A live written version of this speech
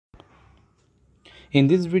In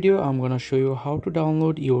this video, I'm gonna show you how to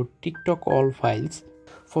download your TikTok all files.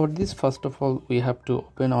 For this, first of all, we have to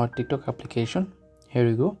open our TikTok application. Here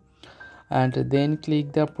we go. And then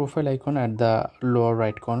click the profile icon at the lower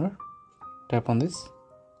right corner. Tap on this.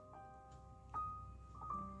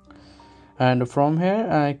 And from here,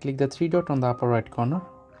 I click the three dot on the upper right corner.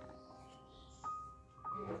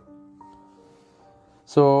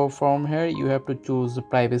 So from here, you have to choose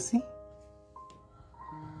privacy.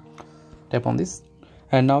 Tap on this.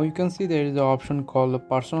 And now you can see there is an option called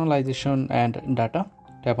personalization and data.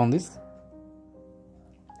 Tap on this.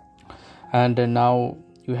 And now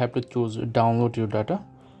you have to choose download your data.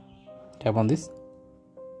 Tap on this.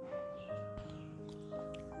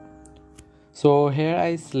 So here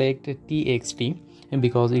I select TXT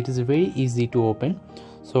because it is very easy to open.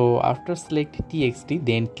 So after select TXT,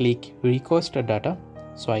 then click request data.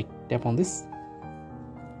 So I tap on this.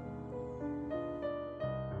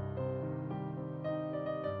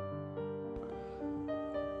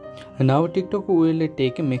 Now TikTok will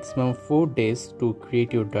take a maximum 4 days to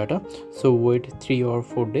create your data, so wait 3 or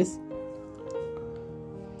 4 days.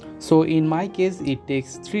 So in my case it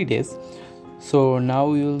takes 3 days. So now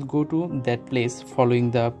we will go to that place following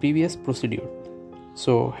the previous procedure.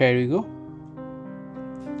 So here we go.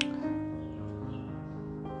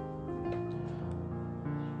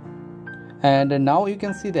 And now you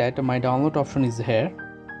can see that my download option is here.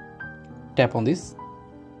 Tap on this.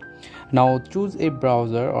 Now choose a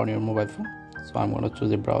browser on your mobile phone. So I'm going to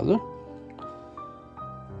choose a browser.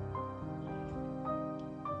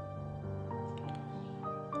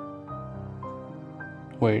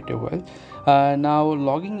 Wait a while. Now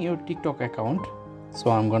logging your TikTok account.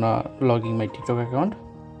 So I'm gonna log in my TikTok account.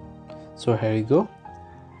 So here we go.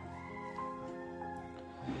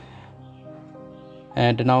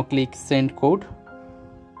 And now click send code.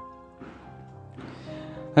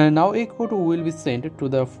 And now a code will be sent to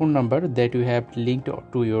the phone number that you have linked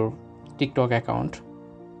to your TikTok account.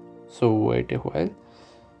 So wait a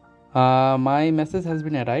while. My message has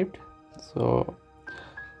been arrived. So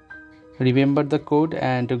remember the code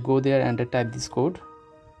and go there and type this code.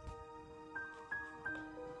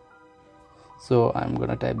 So I'm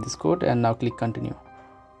gonna type this code and now click continue.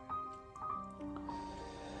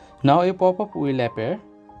 Now a pop-up will appear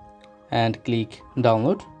and click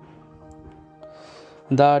download.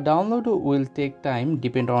 The download will take time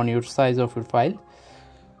depend on your size of your file.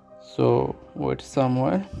 So wait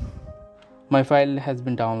somewhere. My file has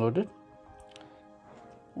been downloaded.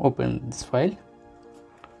 Open this file.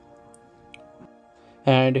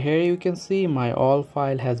 And here you can see my all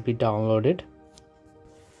file has been downloaded.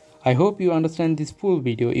 I hope you understand this full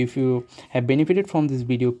video. If you have benefited from this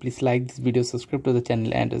video, please like this video, subscribe to the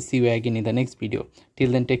channel, and see you again in the next video.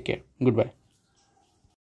 Till then, take care. Goodbye.